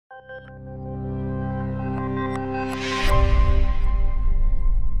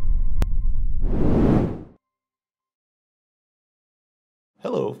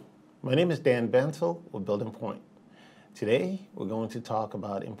My name is Dan Bentel with Building Point. Today we're going to talk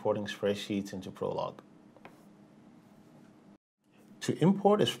about importing spreadsheets into Prolog. To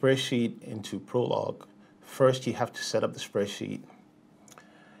import a spreadsheet into Prolog, first you have to set up the spreadsheet.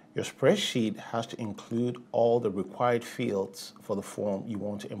 Your spreadsheet has to include all the required fields for the form you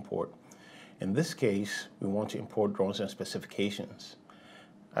want to import. In this case, we want to import drawings and specifications.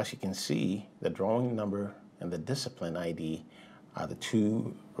 As you can see, the drawing number and the discipline ID are the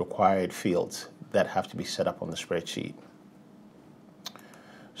two required fields that have to be set up on the spreadsheet.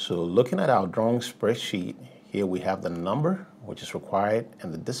 So looking at our drawing spreadsheet, here we have the number, which is required,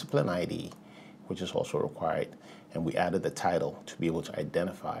 and the discipline ID, which is also required. And we added the title to be able to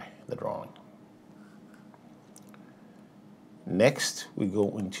identify the drawing. Next, we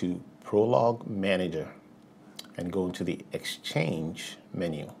go into Prolog Manager and go into the Exchange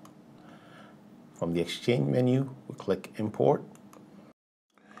menu. From the Exchange menu, we click Import.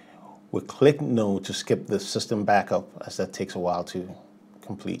 We click No to skip the system backup, as that takes a while to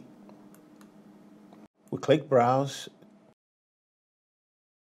complete. We click Browse.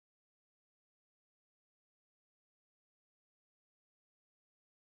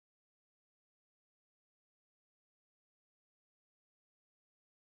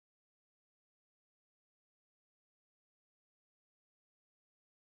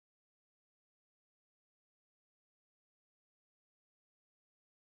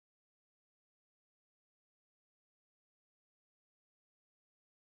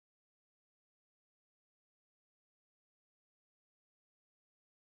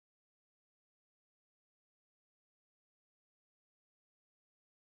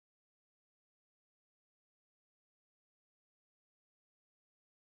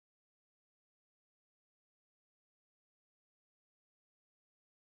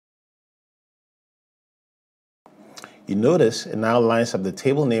 You notice it now lines up the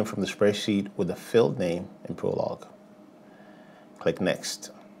table name from the spreadsheet with the field name in Prolog. Click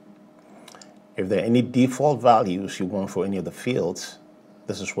Next. If there are any default values you want for any of the fields,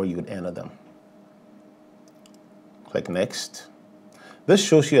 this is where you would enter them. Click Next. This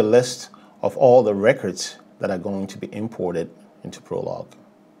shows you a list of all the records that are going to be imported into Prolog.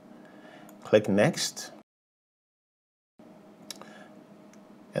 Click Next,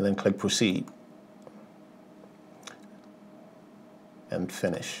 and then click Proceed. And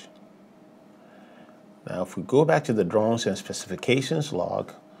finish. Now if we go back to the drawings and specifications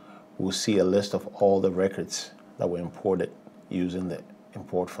log, we'll see a list of all the records that were imported using the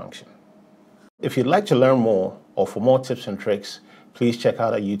import function. If you'd like to learn more or for more tips and tricks, please check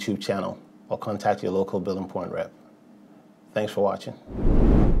out our YouTube channel or contact your local Building Point rep. Thanks for watching.